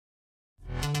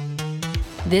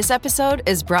This episode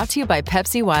is brought to you by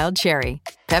Pepsi Wild Cherry.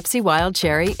 Pepsi Wild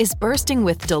Cherry is bursting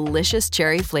with delicious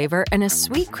cherry flavor and a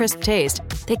sweet, crisp taste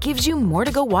that gives you more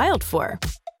to go wild for.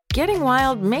 Getting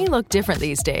wild may look different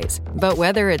these days, but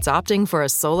whether it's opting for a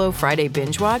solo Friday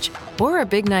binge watch or a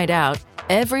big night out,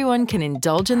 everyone can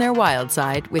indulge in their wild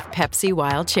side with Pepsi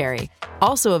Wild Cherry.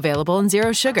 Also available in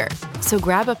Zero Sugar. So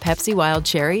grab a Pepsi Wild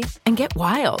Cherry and get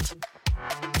wild.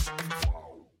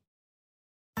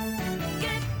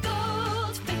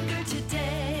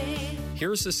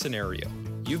 Here's the scenario.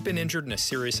 You've been injured in a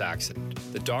serious accident.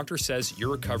 The doctor says your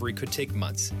recovery could take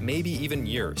months, maybe even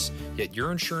years, yet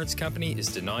your insurance company is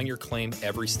denying your claim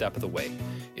every step of the way.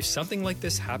 If something like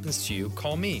this happens to you,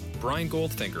 call me, Brian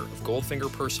Goldfinger of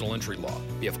Goldfinger Personal Injury Law.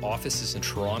 We have offices in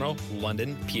Toronto,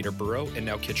 London, Peterborough, and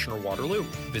now Kitchener-Waterloo.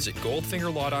 Visit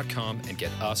goldfingerlaw.com and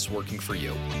get us working for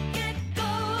you. Get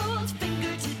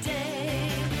Goldfinger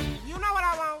today. You know what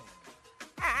I want?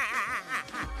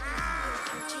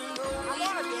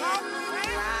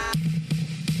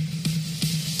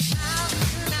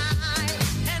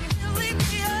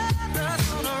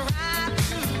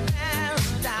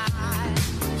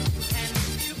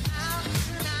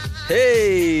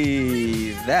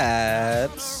 Hey,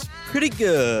 that's pretty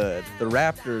good. The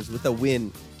Raptors with a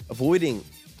win, avoiding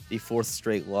the fourth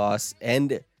straight loss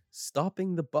and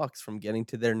stopping the Bucks from getting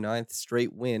to their ninth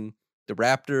straight win. The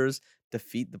Raptors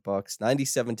defeat the Bucks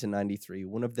 97-93,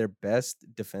 one of their best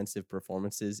defensive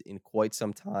performances in quite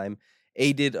some time,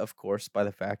 aided, of course, by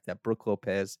the fact that Brook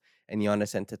Lopez and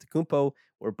Giannis Antetokounmpo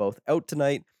were both out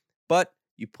tonight. But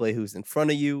you play who's in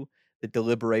front of you. The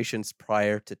deliberations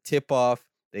prior to tip-off,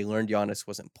 they learned Giannis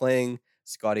wasn't playing.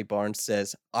 Scotty Barnes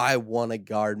says, I want to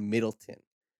guard Middleton.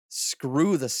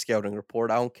 Screw the scouting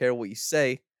report. I don't care what you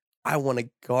say. I want to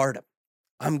guard him.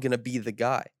 I'm going to be the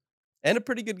guy. And a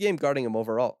pretty good game guarding him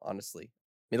overall, honestly.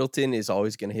 Middleton is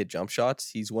always going to hit jump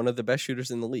shots. He's one of the best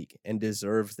shooters in the league and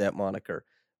deserves that moniker.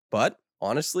 But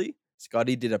honestly,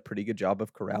 Scotty did a pretty good job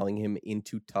of corralling him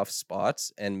into tough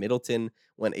spots. And Middleton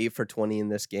went 8 for 20 in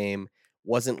this game.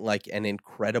 Wasn't like an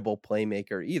incredible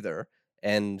playmaker either.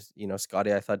 And,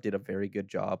 Scotty, I thought, did a very good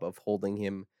job of holding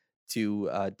him to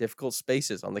difficult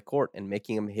spaces on the court and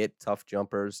making him hit tough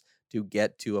jumpers to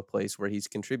get to a place where he's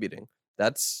contributing.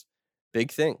 That's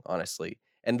big thing, honestly.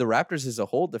 And the Raptors as a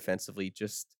whole defensively,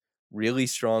 just really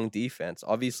strong defense.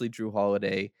 Obviously, Drew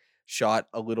Holiday shot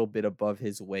a little bit above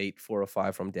his weight, 4 of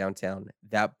 5 from downtown.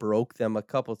 That broke them a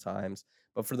couple times.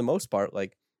 But for the most part,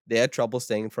 they had trouble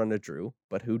staying in front of Drew.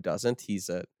 But who doesn't? He's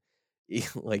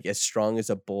as strong as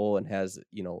a bull and has,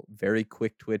 very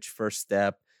quick twitch first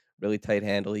step, really tight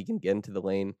handle. He can get into the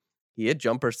lane. He hit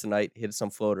jumpers tonight, hit some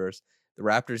floaters. The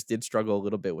Raptors did struggle a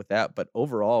little bit with that, but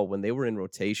overall, when they were in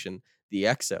rotation, the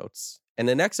X-outs, and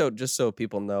an X-out, just so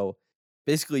people know,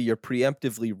 basically you're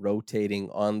preemptively rotating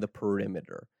on the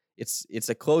perimeter. It's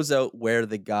a closeout where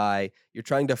you're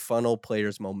trying to funnel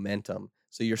players' momentum.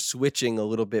 So you're switching a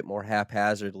little bit more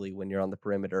haphazardly when you're on the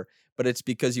perimeter, but it's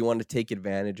because you want to take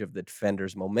advantage of the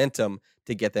defender's momentum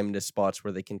to get them into spots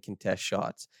where they can contest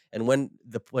shots. And when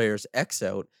the players X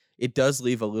out, it does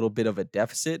leave a little bit of a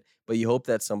deficit, but you hope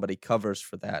that somebody covers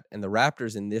for that. And the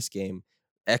Raptors in this game,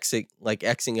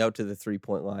 Xing out to the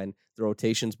 3-point line, the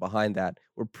rotations behind that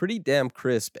were pretty damn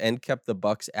crisp and kept the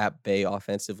Bucks at bay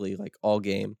offensively all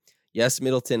game. Yes,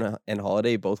 Middleton and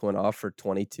Holiday both went off for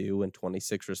 22 and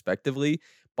 26 respectively.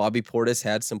 Bobby Portis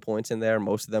had some points in there,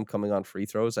 most of them coming on free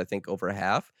throws, I think over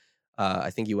half.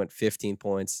 I think he went 15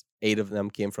 points. 8 of them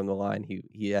came from the line.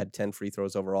 He had 10 free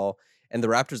throws overall. And the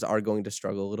Raptors are going to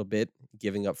struggle a little bit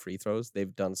giving up free throws.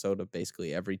 They've done so to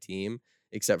basically every team,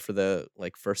 except for the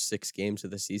first 6 games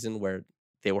of the season where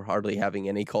they were hardly having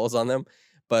any calls on them.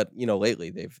 But,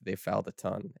 lately they've fouled a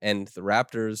ton. And the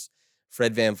Raptors,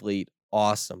 Fred VanVleet,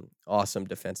 awesome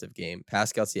defensive game.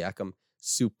 Pascal Siakam,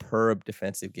 superb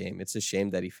defensive game. It's a shame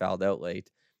that he fouled out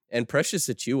late. And Precious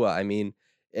Achiuwa,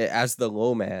 as the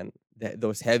low man,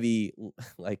 those heavy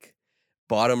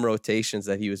bottom rotations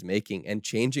that he was making and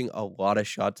changing a lot of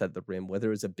shots at the rim, whether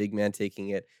it was a big man taking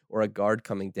it or a guard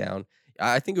coming down.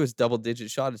 I think it was double-digit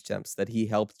shot attempts that he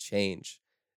helped change.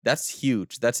 That's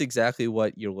huge. That's exactly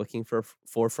what you're looking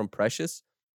for from Precious.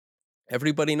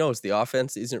 Everybody knows the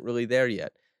offense isn't really there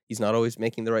yet. He's not always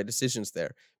making the right decisions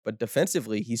there. But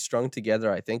defensively, he's strung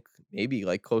together, I think, maybe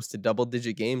close to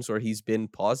double-digit games where he's been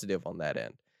positive on that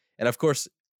end. And, of course,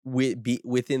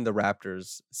 within the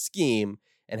Raptors' scheme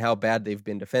and how bad they've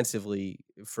been defensively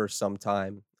for some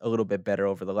time, a little bit better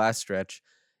over the last stretch,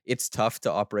 it's tough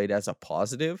to operate as a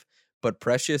positive. But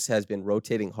Precious has been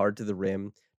rotating hard to the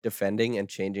rim, defending and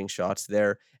changing shots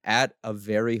there at a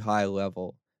very high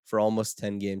level for almost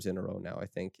 10 games in a row now, I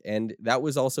think. And that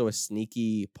was also a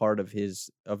sneaky part of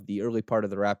the early part of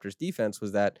the Raptors defense,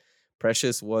 was that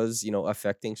Precious was,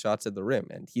 affecting shots at the rim,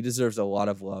 and he deserves a lot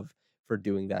of love for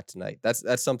doing that tonight.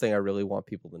 That's something I really want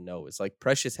people to know, is like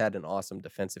Precious had an awesome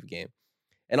defensive game.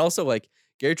 And also, like,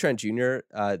 Gary Trent Jr.,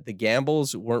 the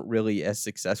gambles weren't really as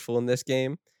successful in this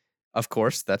game. Of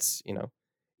course, that's,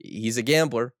 he's a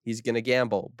gambler. He's going to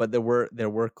gamble. But there were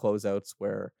closeouts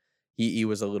where he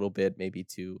was a little bit maybe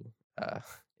too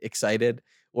excited,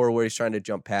 or where he's trying to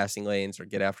jump passing lanes or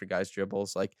get after guys'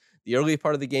 dribbles. Like, the early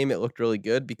part of the game, it looked really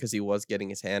good because he was getting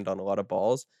his hand on a lot of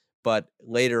balls. But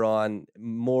later on,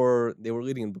 they were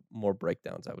leading more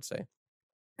breakdowns, I would say.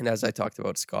 And as I talked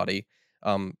about Scotty,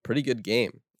 pretty good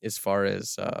game as far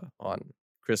as on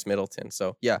Chris Middleton.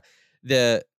 So yeah,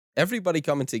 everybody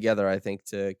coming together, I think,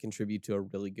 to contribute to a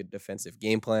really good defensive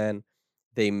game plan.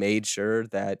 They made sure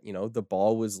that, the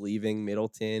ball was leaving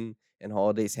Middleton and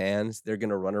Holiday's hands. They're going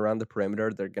to run around the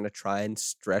perimeter. They're going to try and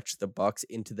stretch the Bucks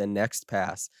into the next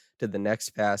pass,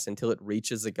 until it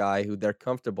reaches a guy who they're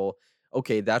comfortable.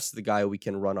 Okay, that's the guy we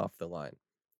can run off the line.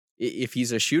 If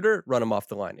he's a shooter, run him off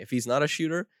the line. If he's not a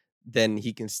shooter, then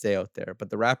he can stay out there. But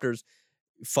the Raptors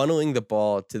funneling the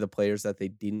ball to the players that they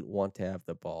didn't want to have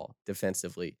the ball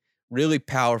defensively. Really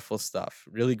powerful stuff.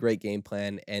 Really great game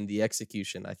plan. And the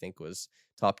execution, I think, was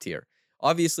top tier.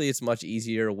 Obviously, it's much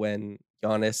easier when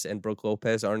Giannis and Brook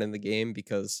Lopez aren't in the game,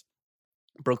 because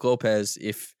Brook Lopez,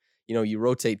 if you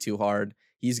rotate too hard,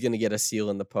 he's going to get a seal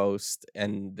in the post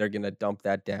and they're going to dump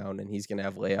that down, and he's going to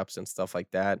have layups and stuff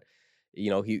like that.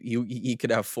 He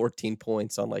could have 14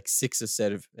 points on like 6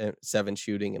 of 7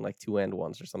 shooting and like 2 and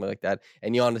 1s or something like that.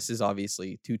 And Giannis is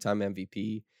obviously 2-time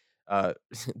MVP,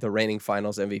 the reigning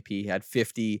Finals MVP. Had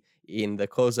 50 in the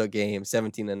closeout game,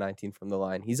 17 and 19 from the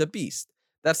line. He's a beast.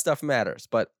 That stuff matters.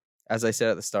 But as I said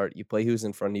at the start, you play who's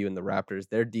in front of you in the Raptors.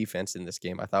 Their defense in this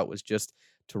game, I thought, was just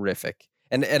terrific.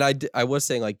 And I was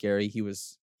saying, like, Gary, he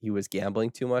was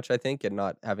gambling too much, I think, and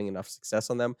not having enough success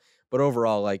on them. But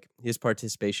overall, like, his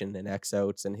participation in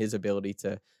X-outs and his ability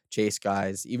to chase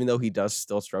guys, even though he does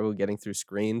still struggle getting through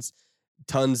screens,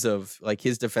 tons of, like,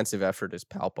 his defensive effort is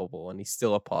palpable, and he's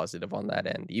still a positive on that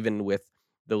end, even with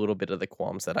the little bit of the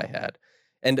qualms that I had.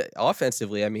 And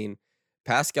offensively, I mean,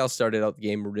 Pascal started out the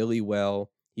game really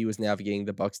well. He was navigating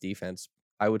the Bucks defense,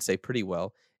 I would say, pretty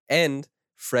well. And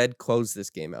Fred closed this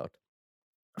game out.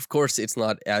 Of course, it's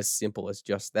not as simple as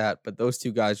just that, but those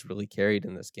two guys really carried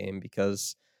in this game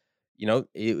because,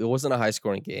 it wasn't a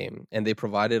high-scoring game, and they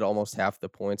provided almost half the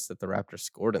points that the Raptors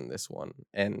scored in this one.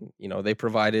 And, they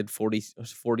provided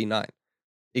 49.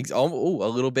 A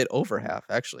little bit over half,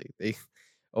 actually. They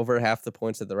over half the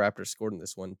points that the Raptors scored in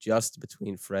this one, just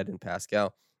between Fred and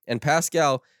Pascal. And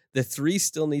Pascal, the three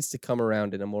still needs to come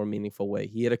around in a more meaningful way.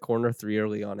 He had a corner three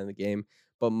early on in the game,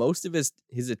 but most of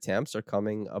his attempts are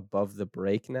coming above the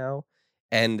break now,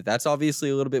 and that's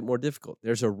obviously a little bit more difficult.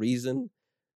 There's a reason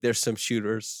there's some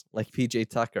shooters like PJ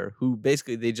Tucker who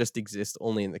basically they just exist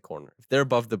only in the corner. If they're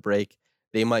above the break,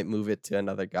 they might move it to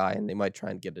another guy and they might try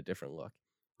and get a different look.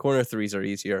 Corner threes are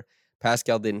easier.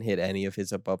 Pascal didn't hit any of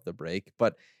his above the break,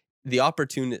 but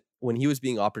when he was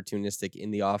being opportunistic in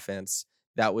the offense,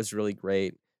 that was really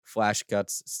great. Flash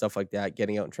cuts, stuff like that,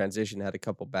 getting out in transition, had a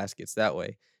couple baskets that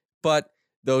way. But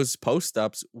those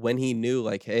post-ups, when he knew,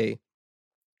 like, hey,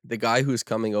 the guy who's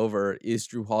coming over is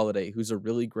Jrue Holiday, who's a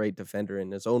really great defender in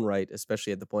his own right,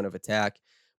 especially at the point of attack,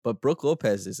 but Brook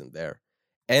Lopez isn't there.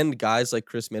 And guys like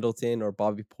Chris Middleton or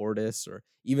Bobby Portis or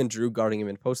even Jrue guarding him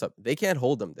in post-up, they can't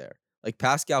hold him there. Like,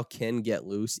 Pascal can get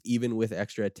loose even with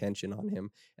extra attention on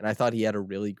him, and I thought he had a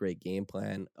really great game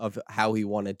plan of how he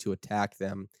wanted to attack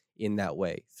them in that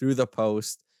way. Through the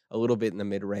post, a little bit in the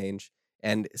mid-range,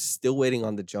 and still waiting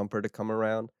on the jumper to come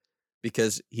around,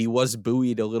 because he was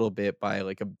buoyed a little bit by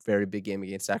like a very big game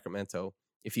against Sacramento.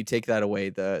 If you take that away,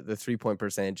 the 3-point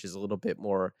percentage is a little bit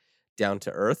more down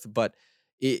to earth, but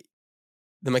the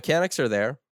mechanics are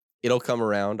there. It'll come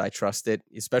around. I trust it,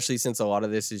 especially since a lot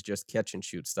of this is just catch and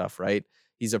shoot stuff, right?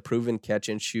 He's a proven catch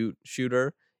and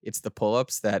shooter. It's the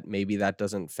pull-ups that maybe that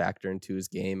doesn't factor into his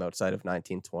game outside of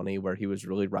 1920, where he was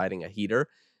really riding a heater.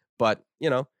 But,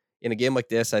 in a game like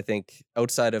this, I think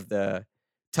outside of the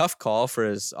tough call for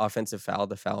his offensive foul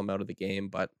to foul him out of the game,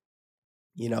 but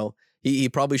he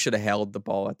probably should have held the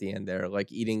ball at the end there.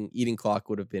 Like, eating clock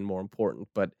would have been more important,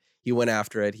 but he went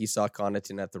after it. He saw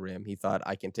Connaughton at the rim. He thought,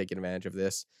 I can take advantage of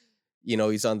this.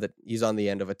 He's on the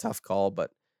end of a tough call,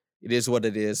 but it is what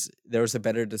it is. There was a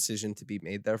better decision to be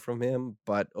made there from him,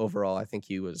 but overall, I think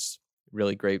he was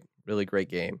really great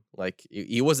game. Like,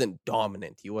 he wasn't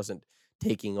dominant. He wasn't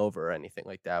taking over or anything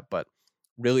like that, but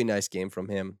really nice game from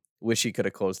him. Wish he could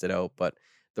have closed it out, but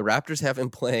the Raptors have him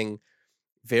playing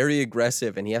very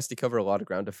aggressive, and he has to cover a lot of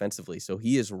ground defensively. So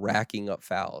he is racking up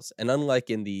fouls. And unlike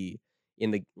in the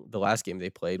last game they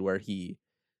played, where he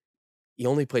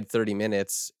only played 30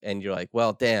 minutes, and you're like,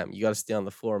 well, damn, you got to stay on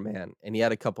the floor, man. And he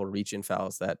had a couple reach-in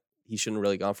fouls that he shouldn't have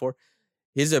really gone for.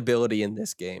 His ability in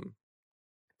this game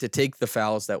to take the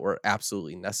fouls that were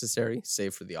absolutely necessary,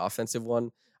 save for the offensive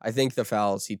one. I think the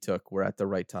fouls he took were at the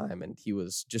right time, and he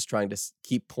was just trying to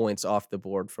keep points off the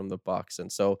board from the Bucks.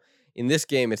 And so in this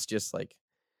game, it's just like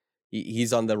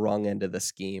he's on the wrong end of the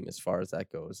scheme as far as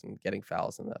that goes, and getting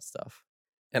fouls and that stuff.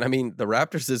 And I mean, the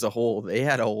Raptors as a whole, they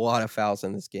had a lot of fouls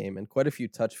in this game, and quite a few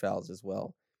touch fouls as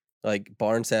well. Like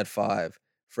Barnes had 5,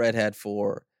 Fred had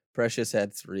 4, Precious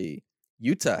had 3,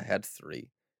 Utah had 3.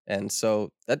 And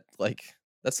so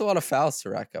that's a lot of fouls to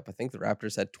rack up. I think the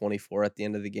Raptors had 24 at the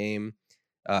end of the game.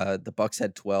 The Bucks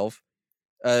had 12.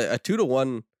 A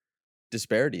 2-to-1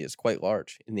 disparity is quite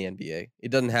large in the NBA.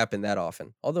 It doesn't happen that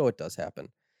often, although it does happen.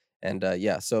 And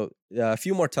so a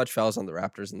few more touch fouls on the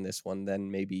Raptors in this one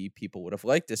than maybe people would have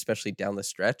liked, especially down the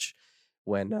stretch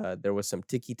when there was some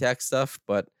ticky-tack stuff.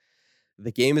 But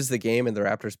the game is the game, and the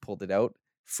Raptors pulled it out.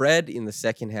 Fred in the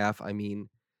second half, I mean,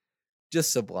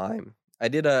 just sublime. I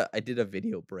did a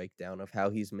video breakdown of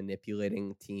how he's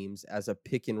manipulating teams as a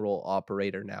pick and roll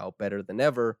operator now better than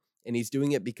ever. And he's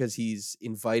doing it because he's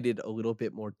invited a little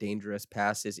bit more dangerous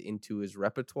passes into his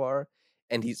repertoire.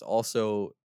 And he's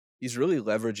really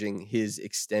leveraging his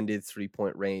extended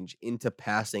 3-point range into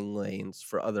passing lanes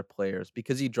for other players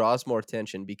because he draws more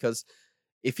attention. Because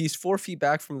if he's 4 feet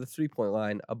back from the 3-point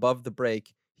line above the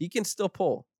break, he can still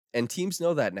pull. And teams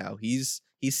know that now. He's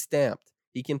stamped.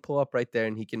 He can pull up right there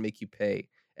and he can make you pay.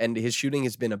 And his shooting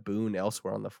has been a boon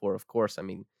elsewhere on the floor, of course. I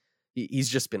mean, he's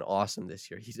just been awesome this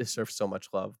year. He deserves so much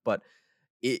love. But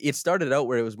it started out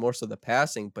where it was more so the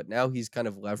passing, but now he's kind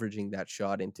of leveraging that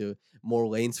shot into more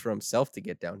lanes for himself to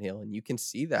get downhill. And you can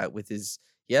see that with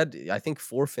he had, I think,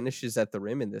 4 finishes at the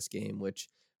rim in this game, which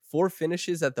 4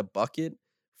 finishes at the bucket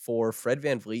for Fred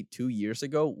VanVleet 2 years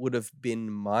ago would have been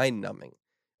mind numbing.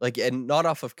 Like, and not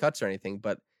off of cuts or anything,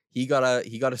 but he got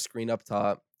a screen up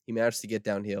top. He managed to get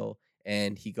downhill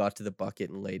and he got to the bucket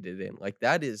and laid it in. Like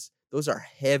those are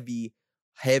heavy,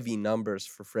 heavy numbers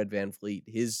for Fred VanVleet.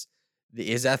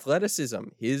 His athleticism,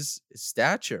 his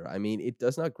stature, I mean, it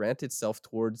does not grant itself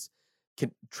towards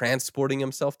transporting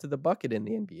himself to the bucket in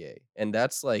the NBA. And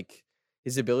that's like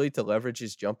his ability to leverage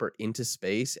his jumper into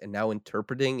space and now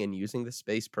interpreting and using the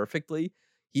space perfectly.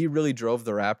 He really drove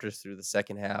the Raptors through the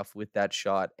second half with that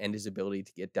shot and his ability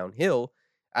to get downhill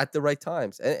at the right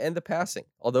times and the passing.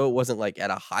 Although it wasn't like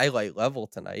at a highlight level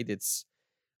tonight,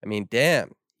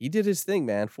 damn, he did his thing,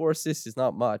 man. 4 assists is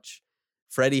not much.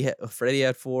 Freddie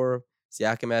had 4.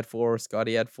 Siakam had 4,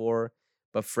 Scottie had 4,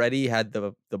 but Freddie had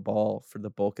the ball for the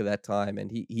bulk of that time,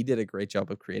 and he did a great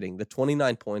job of creating. The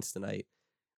 29 points tonight,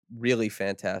 really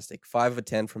fantastic. 5 of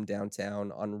 10 from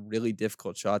downtown on really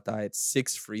difficult shot diets,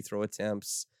 6 free throw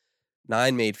attempts,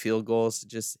 9 made field goals.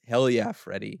 Just hell yeah,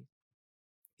 Freddie.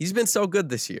 He's been so good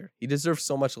this year. He deserves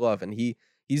so much love, and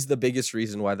he's the biggest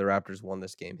reason why the Raptors won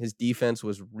this game. His defense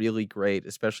was really great,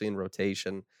 especially in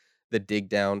rotation. The dig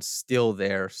down still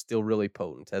there, still really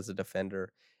potent as a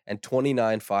defender, and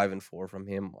 29, 5, and 4 from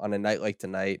him on a night like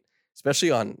tonight, especially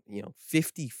on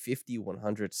 50,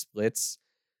 100 splits.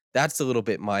 That's a little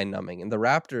bit mind numbing. And the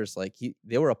Raptors,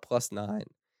 they were a +9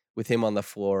 with him on the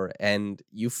floor, and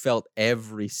you felt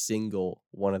every single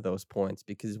one of those points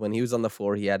because when he was on the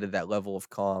floor, he added that level of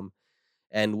calm.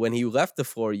 And when he left the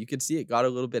floor, you could see it got a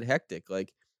little bit hectic.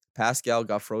 Like Pascal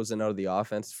got frozen out of the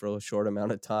offense for a short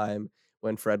amount of time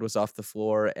when Fred was off the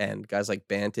floor, and guys like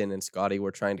Banton and Scottie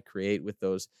were trying to create with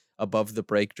those above the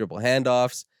break dribble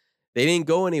handoffs. They didn't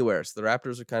go anywhere. So the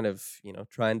Raptors are kind of,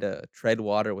 trying to tread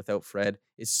water without Fred.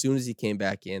 As soon as he came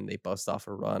back in, they bust off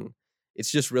a run. It's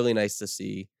just really nice to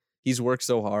see. He's worked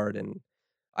so hard, and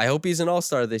I hope he's an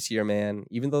all-star this year, man.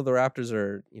 Even though the Raptors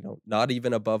are, not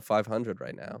even above 500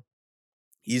 right now.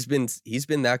 He's been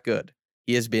that good.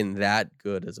 He has been that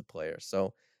good as a player.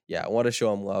 So, yeah, I want to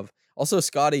show him love. Also,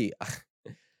 Scottie,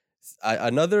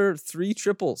 another 3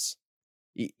 triples.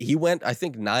 He went, I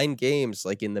think, 9 games,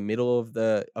 like in the middle of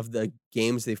the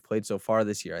games they've played so far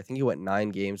this year. I think he went 9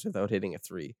 games without hitting a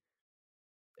 3.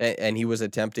 And he was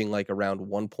attempting like around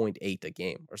 1.8 a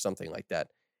game or something like that.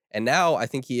 And now I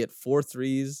think he hit 4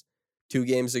 threes 2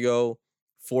 games ago,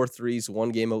 4 threes 1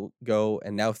 game ago,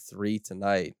 and now 3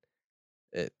 tonight.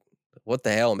 What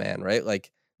the hell, man, right?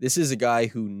 Like, this is a guy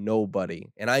who nobody,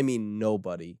 and I mean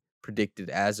nobody, predicted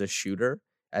as a shooter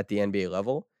at the NBA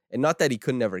level. And not that he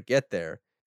could never get there,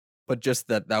 but just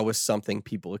that was something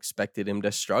people expected him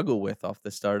to struggle with off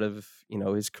the start of,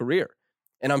 his career.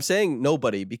 And I'm saying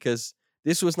nobody because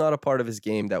this was not a part of his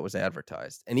game that was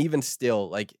advertised. And even still,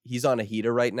 like, he's on a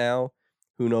heater right now.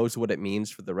 Who knows what it means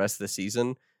for the rest of the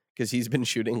season? Because he's been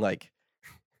shooting like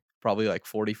probably like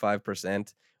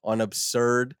 45% on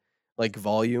absurd like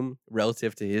volume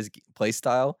relative to his play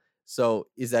style. So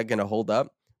is that going to hold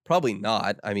up? Probably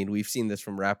not. I mean, we've seen this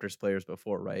from Raptors players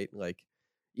before, right? Like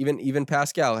even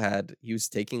Pascal he was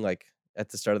taking like at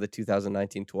the start of the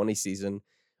 2019-20 season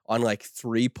on like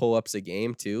 3 pull-ups a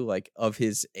game too. Like of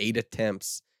his 8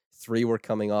 attempts, 3 were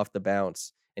coming off the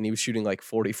bounce and he was shooting like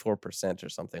 44% or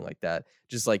something like that.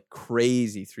 Just like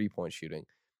crazy 3-point shooting.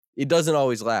 It doesn't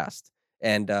always last.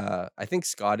 And I think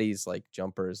Scotty's like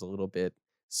jumper is a little bit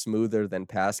smoother than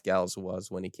Pascal's was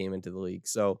when he came into the league.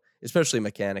 So especially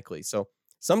mechanically. So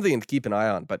something to keep an eye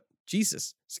on. But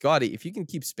Jesus, Scotty, if you can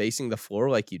keep spacing the floor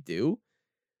like you do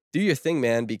your thing,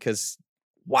 man, because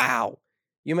wow.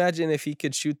 You imagine if he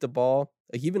could shoot the ball,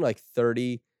 like even like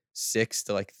 36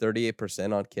 to like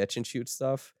 38% on catch and shoot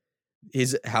stuff,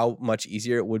 is how much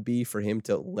easier it would be for him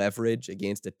to leverage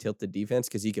against a tilted defense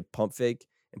because he could pump fake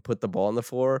and put the ball on the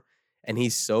floor. And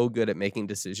he's so good at making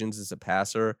decisions as a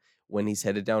passer when he's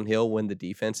headed downhill, when the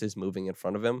defense is moving in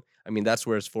front of him. I mean, that's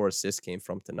where his 4 assists came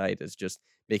from tonight, is just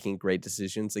making great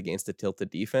decisions against a tilted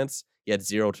defense. He had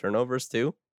 0 turnovers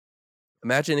too.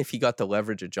 Imagine if he got to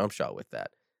leverage a jump shot with that.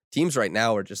 Teams right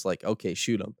now are just like, okay,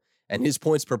 shoot him. And his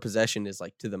points per possession is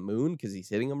like to the moon because he's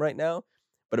hitting them right now.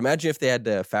 But imagine if they had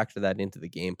to factor that into the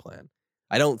game plan.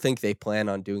 I don't think they plan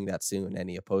on doing that soon,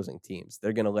 any opposing teams.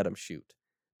 They're going to let him shoot.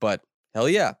 But hell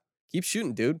yeah, keep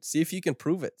shooting, dude. See if you can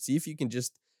prove it. See if you can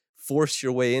just force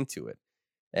your way into it.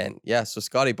 And yeah, so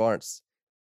Scotty Barnes,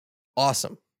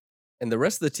 awesome. And the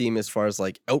rest of the team, as far as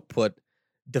like output,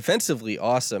 defensively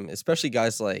awesome, especially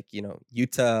guys like,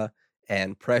 Utah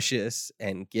and Precious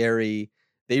and Gary.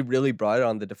 They really brought it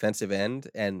on the defensive end.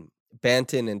 And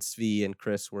Banton and Svi and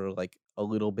Chris were like a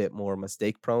little bit more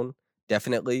mistake prone,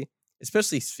 definitely.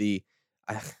 Especially Svi.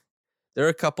 There are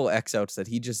a couple X outs that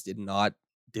he just did not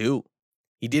do.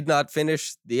 He did not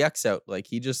finish the X out. Like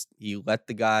he let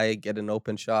the guy get an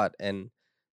open shot, and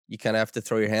you kind of have to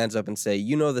throw your hands up and say,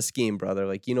 you know the scheme, brother.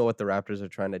 Like, you know what the Raptors are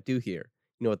trying to do here.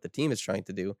 You know what the team is trying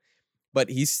to do. But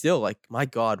he's still like, my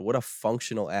God, what a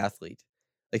functional athlete.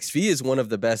 Like Svi is one of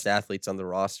the best athletes on the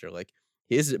roster. Like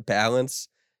his balance,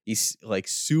 he's like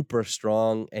super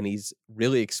strong and he's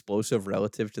really explosive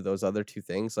relative to those other 2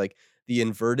 things. Like the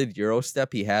inverted Euro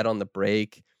step he had on the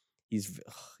break,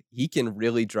 he can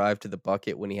really drive to the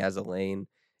bucket when he has a lane.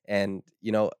 And,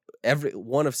 every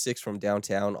 1 of 6 from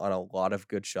downtown on a lot of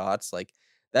good shots. Like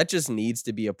that just needs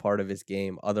to be a part of his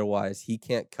game. Otherwise, he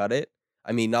can't cut it.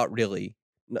 I mean, not really.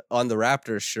 On the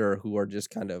Raptors, sure, who are just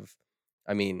kind of,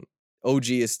 I mean, OG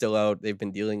is still out. They've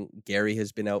been Gary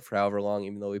has been out for however long,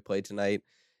 even though he played tonight.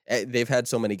 They've had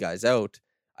so many guys out.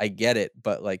 I get it.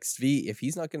 But like Svi, if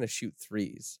he's not going to shoot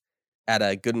threes at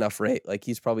a good enough rate, like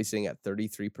he's probably sitting at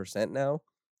 33% now,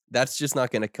 that's just not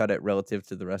going to cut it relative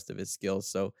to the rest of his skills.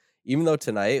 So even though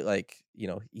tonight, like, he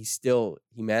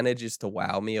manages to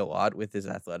wow me a lot with his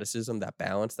athleticism, that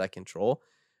balance, that control.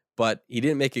 But he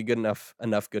didn't make good enough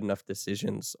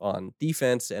decisions on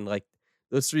defense. And like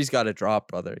those threes got to drop,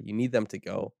 brother. You need them to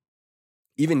go.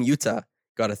 Even Utah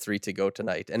got a 3 to go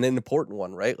tonight, and an important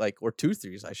one, right? Like, or 2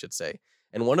 threes, I should say.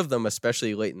 And one of them,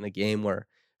 especially late in the game, where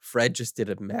Fred just did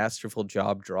a masterful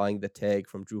job drawing the tag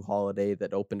from Drew Holiday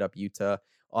that opened up Utah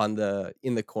in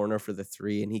the corner for the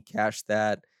 3, and he cashed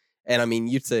that. And I mean,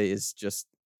 Utah is just,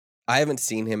 I haven't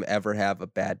seen him ever have a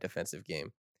bad defensive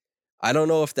game. I don't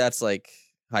know if that's like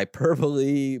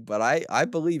hyperbole, but I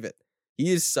believe it.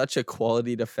 He is such a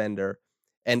quality defender,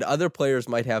 and other players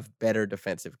might have better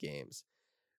defensive games.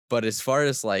 But as far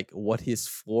as like what his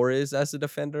floor is as a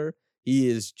defender, he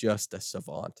is just a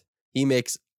savant. He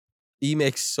makes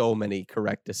so many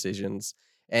correct decisions,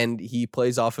 and he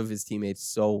plays off of his teammates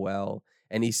so well,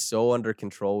 and he's so under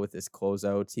control with his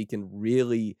closeouts. He can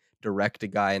really direct a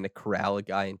guy and corral a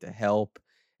guy into help.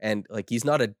 And like, he's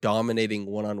not a dominating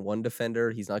one-on-one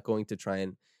defender. He's not going to try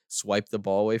and swipe the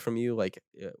ball away from you like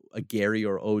a Gary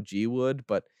or OG would.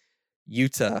 But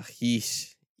Utah, he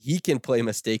can play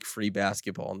mistake-free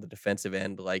basketball on the defensive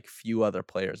end like few other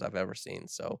players I've ever seen.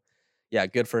 So yeah,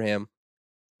 good for him.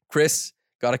 Chris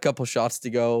got a couple shots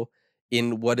to go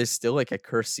in what is still like a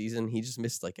cursed season. He just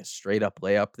missed like a straight-up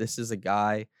layup. This is a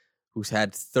guy who's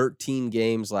had 13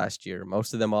 games last year,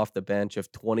 most of them off the bench, of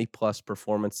 20-plus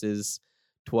performances,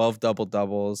 12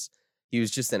 double-doubles. He was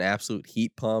just an absolute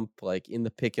heat pump, like in the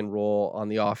pick and roll on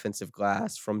the offensive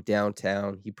glass from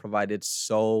downtown. He provided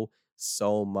so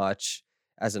much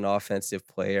as an offensive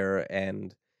player,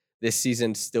 and this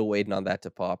season still waiting on that to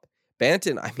pop.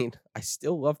 Banton, I mean, I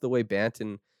still love the way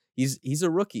Banton, he's a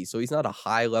rookie, so he's not a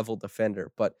high level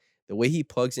defender, but the way he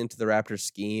plugs into the Raptors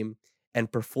scheme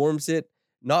and performs it,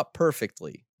 not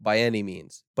perfectly by any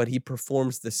means, but he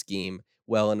performs the scheme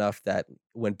well enough that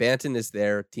when Banton is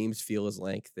there, teams feel his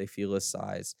length, they feel his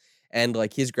size. And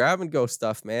like his grab and go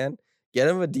stuff, man, get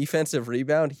him a defensive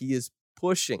rebound, he is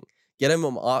pushing. Get him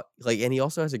like, and he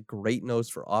also has a great nose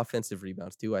for offensive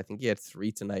rebounds too. I think he had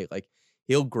 3 tonight. Like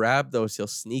he'll grab those, he'll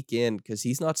sneak in because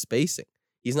he's not spacing.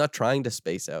 He's not trying to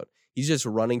space out. He's just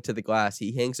running to the glass.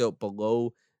 He hangs out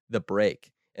below the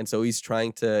break. And so he's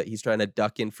trying to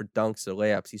duck in for dunks or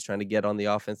layups. He's trying to get on the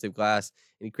offensive glass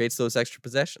and he creates those extra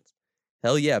possessions.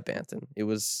 Hell yeah, Banton.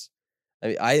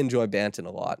 I enjoy Banton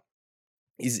a lot.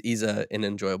 He's an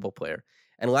enjoyable player.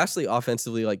 And lastly,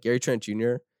 offensively, like Gary Trent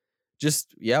Jr.,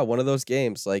 just, yeah, one of those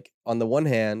games. Like on the one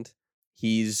hand,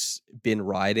 he's been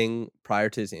riding prior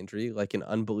to his injury, like an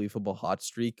unbelievable hot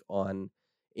streak on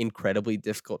incredibly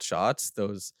difficult shots.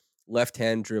 Those left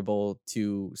hand dribble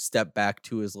to step back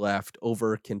to his left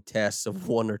over contests of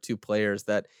 1 or 2 players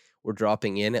that were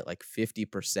dropping in at like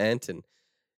 50%. And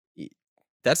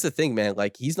that's the thing, man.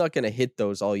 Like he's not going to hit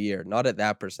those all year, not at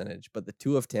that percentage, but the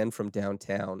 2 of 10 from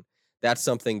downtown, that's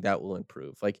something that will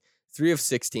improve. Like 3 of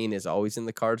 16 is always in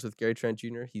the cards with Gary Trent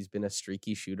Jr. He's been a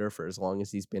streaky shooter for as long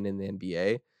as he's been in the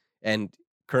NBA. And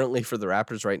currently for the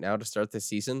Raptors right now to start the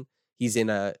season, he's in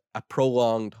a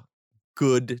prolonged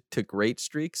good to great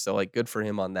streak. So like good for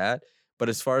him on that. But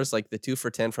as far as like the 2 for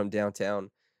 10 from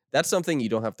downtown, that's something you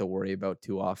don't have to worry about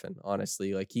too often,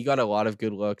 honestly. Like he got a lot of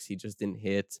good looks. He just didn't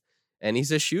hit. And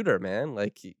he's a shooter, man.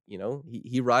 Like,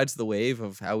 he rides the wave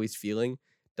of how he's feeling.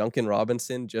 Duncan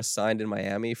Robinson just signed in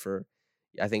Miami for,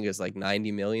 I think it was like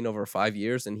 $90 million over 5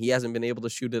 years. And he hasn't been able to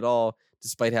shoot at all,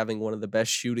 despite having one of the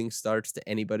best shooting starts to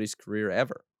anybody's career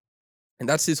ever. And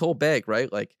that's his whole bag,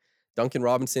 right? Like Duncan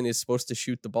Robinson is supposed to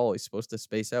shoot the ball. He's supposed to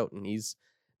space out and he's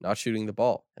not shooting the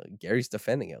ball. Gary's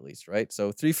defending at least, right?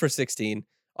 So 3 for 16,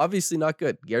 obviously not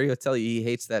good. Gary will tell you he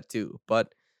hates that too,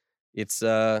 but it's,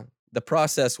 the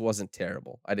process wasn't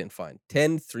terrible, I didn't find.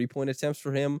 10 3-point attempts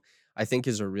for him, I think,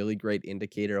 is a really great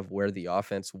indicator of where the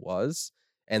offense was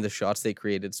and the shots they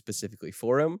created specifically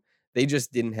for him. They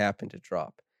just didn't happen to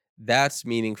drop. That's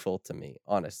meaningful to me,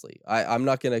 honestly. I'm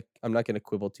not gonna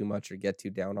quibble too much or get too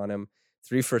down on him.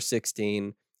 3 for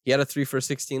 16. He had a 3 for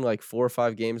 16 like 4 or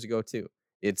 5 games ago too.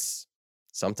 It's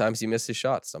sometimes he misses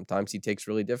shots, sometimes he takes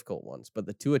really difficult ones, but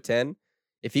the 2 of 10.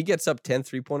 If he gets up 10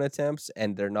 3-point attempts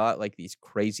and they're not like these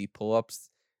crazy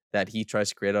pull-ups that he tries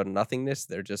to create out of nothingness,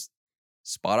 they're just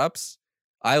spot-ups.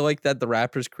 I like that the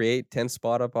Raptors create 10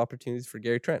 spot-up opportunities for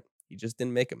Gary Trent. He just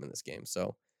didn't make them in this game.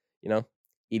 So, it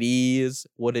is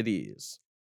what it is.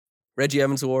 Reggie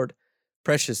Evans Award,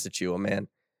 Precious Achiuwa, man.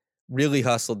 Really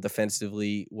hustled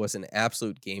defensively, was an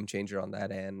absolute game changer on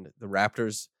that end. The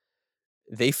Raptors,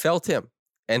 they felt him.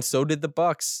 And so did the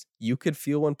Bucks. You could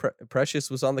feel when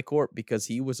Precious was on the court because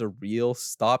he was a real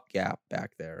stopgap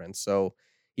back there. And so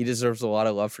he deserves a lot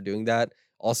of love for doing that.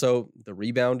 Also, the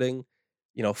rebounding,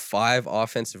 5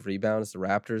 offensive rebounds. The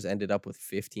Raptors ended up with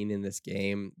 15 in this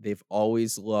game. They've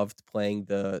always loved playing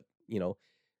the,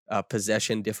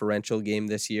 possession differential game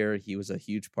this year. He was a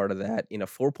huge part of that. In a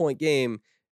 4-point game,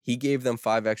 he gave them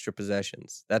 5 extra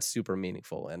possessions. That's super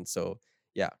meaningful. And so,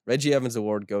 yeah, Reggie Evans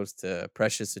Award goes to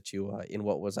Precious Achiuwa in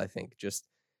what was, I think, just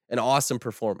an awesome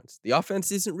performance. The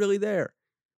offense isn't really there,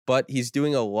 but he's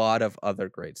doing a lot of other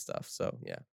great stuff. So,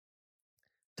 yeah.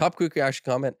 Top quick reaction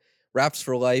comment, Raps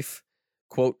for life.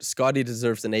 Quote, Scotty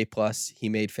deserves an A+. He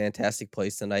made fantastic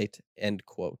plays tonight. End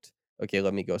quote. Okay,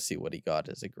 let me go see what he got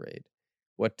as a grade.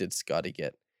 What did Scotty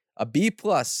get? A B+.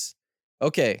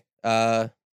 Okay,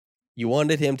 you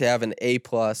wanted him to have an A+.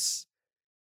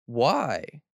 Why?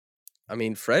 I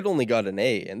mean, Fred only got an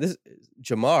A, and this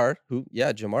Jamar,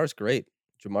 Jamar's great.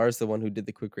 Jamar's the one who did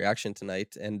the quick reaction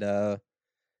tonight, and I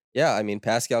mean,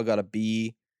 Pascal got a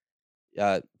B.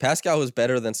 Pascal was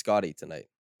better than Scotty tonight,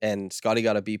 and Scotty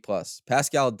got a B+.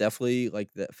 Pascal definitely, like,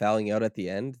 the fouling out at the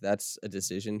end, that's a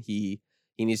decision. He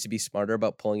needs to be smarter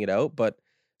about pulling it out, but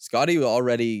Scotty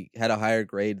already had a higher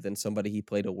grade than somebody he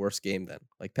played a worse game than.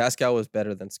 Like, Pascal was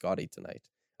better than Scotty tonight.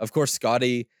 Of course,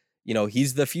 Scotty,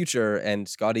 he's the future, and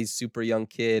Scotty's super young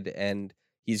kid, and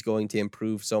he's going to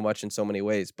improve so much in so many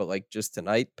ways. But like just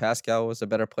tonight, Pascal was a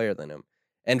better player than him.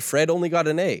 And Fred only got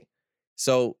an A.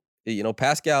 So,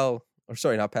 Scotty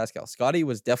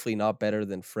was definitely not better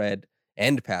than Fred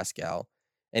and Pascal.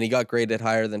 And he got graded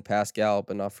higher than Pascal,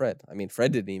 but not Fred. I mean,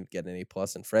 Fred didn't even get an A+,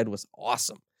 and Fred was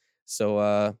awesome.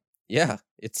 So,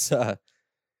 it's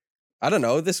I don't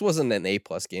know. This wasn't an A+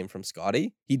 game from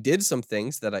Scotty. He did some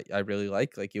things that I really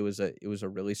like. Like it was a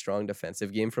really strong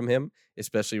defensive game from him,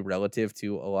 especially relative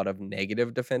to a lot of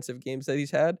negative defensive games that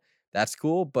he's had. That's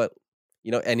cool. But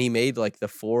and he made like the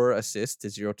 4 assists to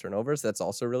 0 turnovers. That's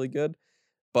also really good.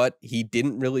 But he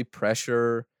didn't really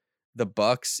pressure the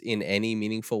Bucks in any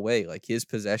meaningful way. Like his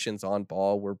possessions on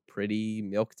ball were pretty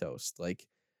milquetoast. Like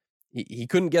he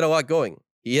couldn't get a lot going.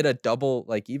 He hit a double,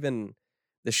 like even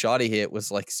the shot he hit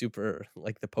was like super,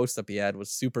 like the post up he had was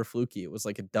super fluky. It was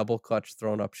like a double clutch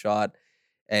thrown up shot.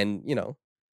 And,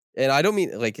 and I don't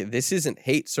mean like this isn't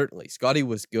hate, certainly. Scotty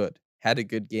was good, had a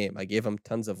good game. I gave him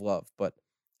tons of love, but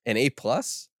an A+?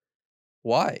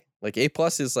 Why? Like A+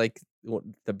 is like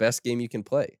the best game you can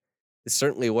play. It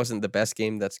certainly wasn't the best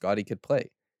game that Scotty could play.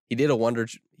 He did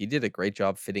a great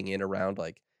job fitting in around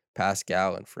like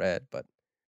Pascal and Fred, but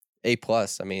A+,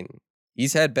 I mean,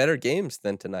 he's had better games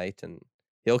than tonight, and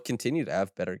he'll continue to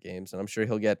have better games, and I'm sure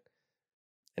he'll get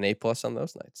an A+ on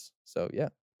those nights. So yeah,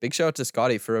 big shout out to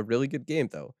Scotty for a really good game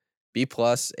though. B+,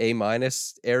 A-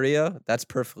 area, that's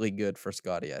perfectly good for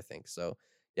Scotty, I think. So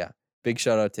yeah, big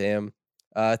shout out to him.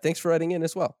 Thanks for writing in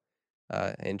as well.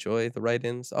 Enjoy the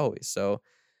write-ins always. So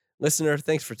listener,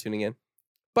 thanks for tuning in.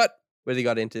 But whether you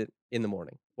got into it in the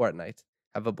morning or at night,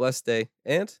 have a blessed day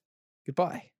and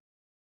goodbye.